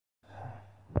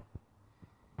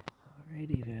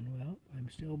Alrighty then, well, I'm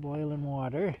still boiling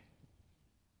water.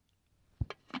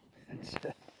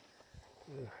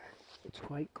 It's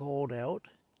quite cold out.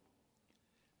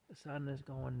 The sun is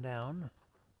going down.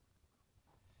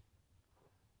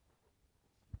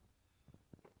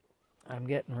 I'm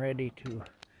getting ready to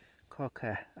cook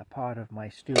a pot of my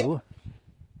stew.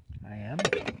 I am.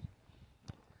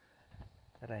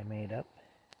 That I made up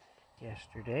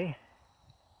yesterday.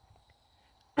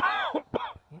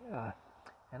 Yeah,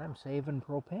 and I'm saving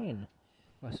propane.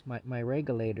 Plus my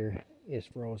regulator is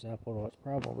froze up, although it's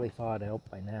probably thawed out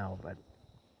by now, but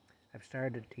I've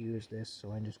started to use this,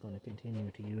 so I'm just going to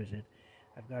continue to use it.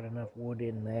 I've got enough wood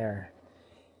in there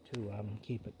to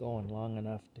keep it going long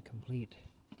enough to complete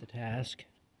the task.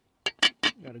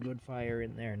 Got a good fire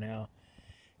in there now.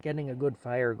 Getting a good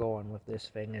fire going with this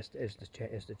thing is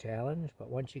the challenge, but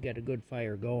once you get a good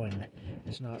fire going,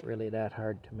 it's not really that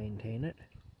hard to maintain it.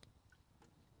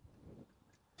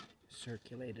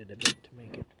 Circulate it a bit to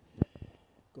make it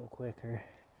go quicker.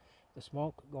 The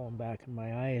smoke going back in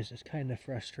my eyes is kind of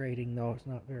frustrating, though. It's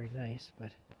not very nice,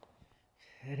 but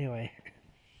anyway,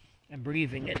 and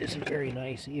breathing it isn't very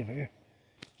nice either,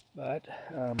 but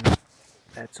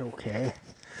that's okay.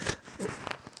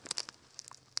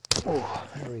 Oh,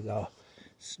 there we go.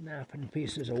 Snapping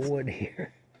pieces of wood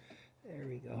here. There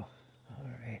we go. All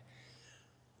right.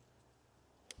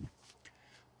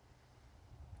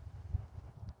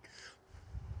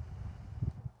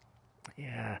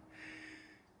 Yeah.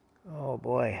 Oh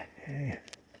boy. Hey.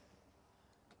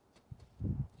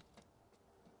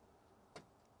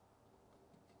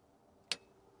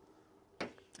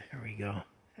 There we go.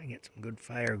 I get some good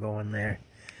fire going there.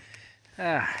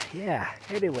 Yeah.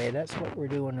 Anyway, that's what we're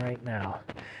doing right now.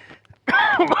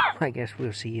 I guess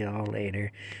we'll see you all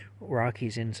later.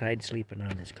 Rocky's inside sleeping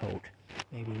on his coat.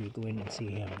 Maybe we go in and see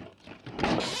him.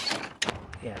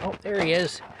 Yeah, oh, there he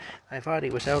is. I thought he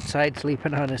was outside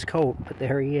sleeping on his coat, but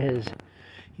there he is.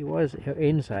 He was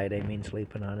inside, I mean,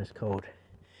 sleeping on his coat.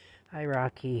 Hi,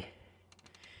 Rocky.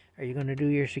 Are you going to do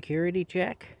your security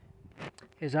check?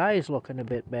 His eye's looking a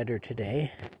bit better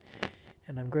today,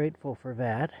 and I'm grateful for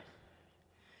that.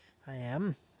 I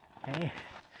am. Hey,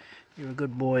 you're a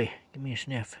good boy. Give me a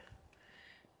sniff.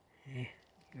 Hey,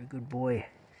 you're a good boy.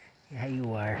 Yeah,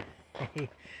 you are.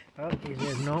 Oh, he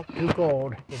says, nope, too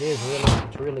cold.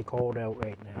 It's really cold out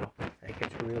right now. Like,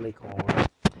 it's really cold.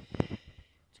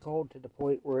 It's cold to the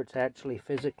point where it's actually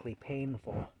physically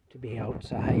painful to be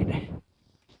outside.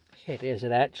 It is.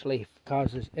 It actually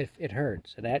causes, it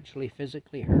hurts. It actually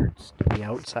physically hurts to be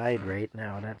outside right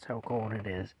now. That's how cold it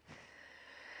is.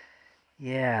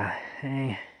 Yeah.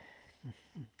 Hey.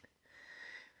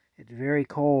 It's very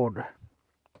cold.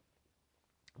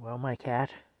 Well, my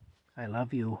cat, I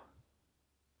love you.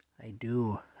 I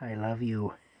do. I love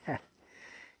you.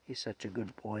 He's such a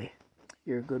good boy.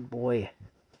 You're a good boy.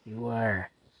 You are.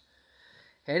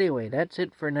 Anyway, that's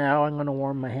it for now. I'm going to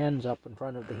warm my hands up in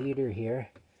front of the heater here.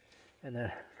 And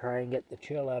then try and get the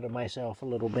chill out of myself a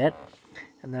little bit.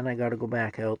 And then I got to go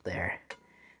back out there.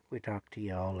 We talk to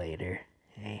y'all later.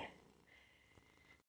 Hey.